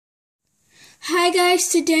Hi guys,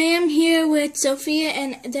 today I'm here with Sofia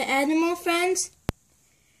and the animal friends.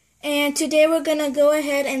 And today we're going to go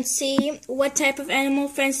ahead and see what type of animal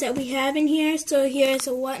friends that we have in here. So here's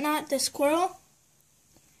Whatnot, the squirrel.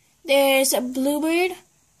 There's a Bluebird,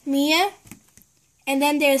 Mia. And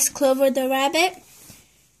then there's Clover the rabbit.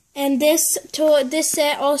 And this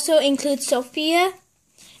set also includes Sofia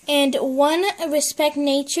and one Respect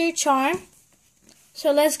Nature charm.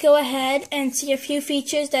 So let's go ahead and see a few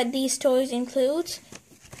features that these toys include.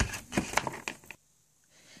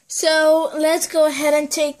 So let's go ahead and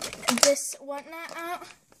take this Whatnot out.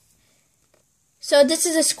 So this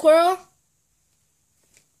is a squirrel.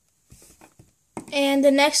 And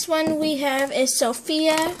the next one we have is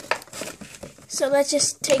Sofia. So let's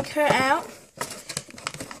just take her out.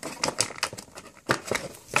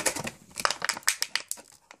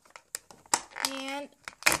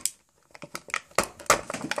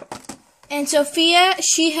 And Sofia,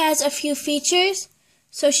 she has a few features.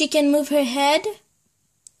 So she can move her head.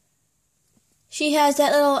 She has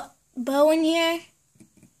that little bow in here.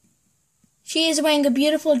 She is wearing a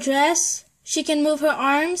beautiful dress. She can move her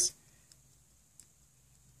arms.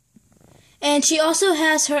 And she also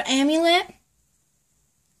has her amulet.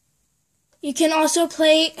 You can also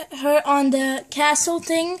play her on the castle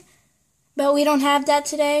thing, but we don't have that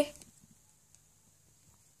today,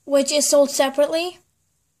 which is sold separately.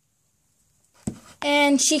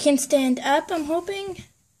 And she can stand up, I'm hoping.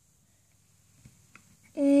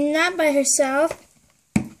 Not by herself,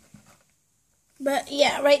 but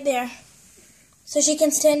yeah, right there. So she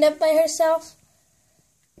can stand up by herself.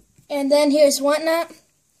 And then here's Whatnot.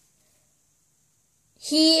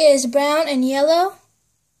 He is brown and yellow.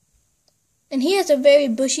 And he has a very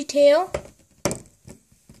bushy tail.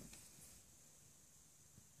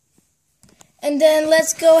 And then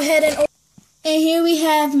let's go ahead and here we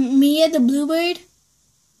have Mia the Bluebird.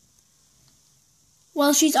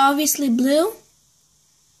 Well, she's obviously blue.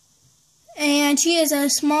 And she is a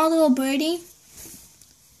small little birdie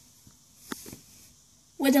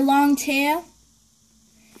with a long tail.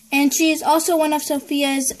 And she is also one of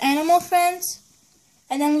Sofia's animal friends.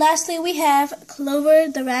 And then lastly we have Clover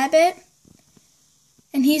the rabbit.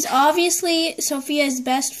 And he's obviously Sofia's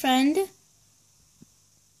best friend.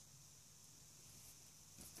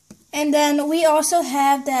 And then we also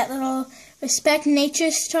have that little Respect Nature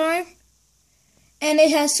charm. And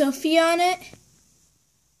it has Sofia on it.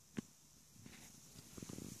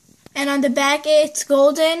 And on the back it's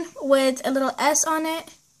golden with a little S on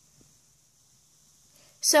it.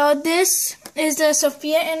 So this is the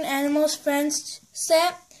Sofia and Animals Friends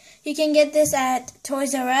set. You can get this at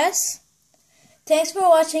Toys R Us. Thanks for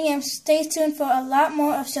watching and stay tuned for a lot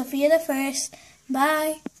more of Sofia the First.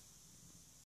 Bye.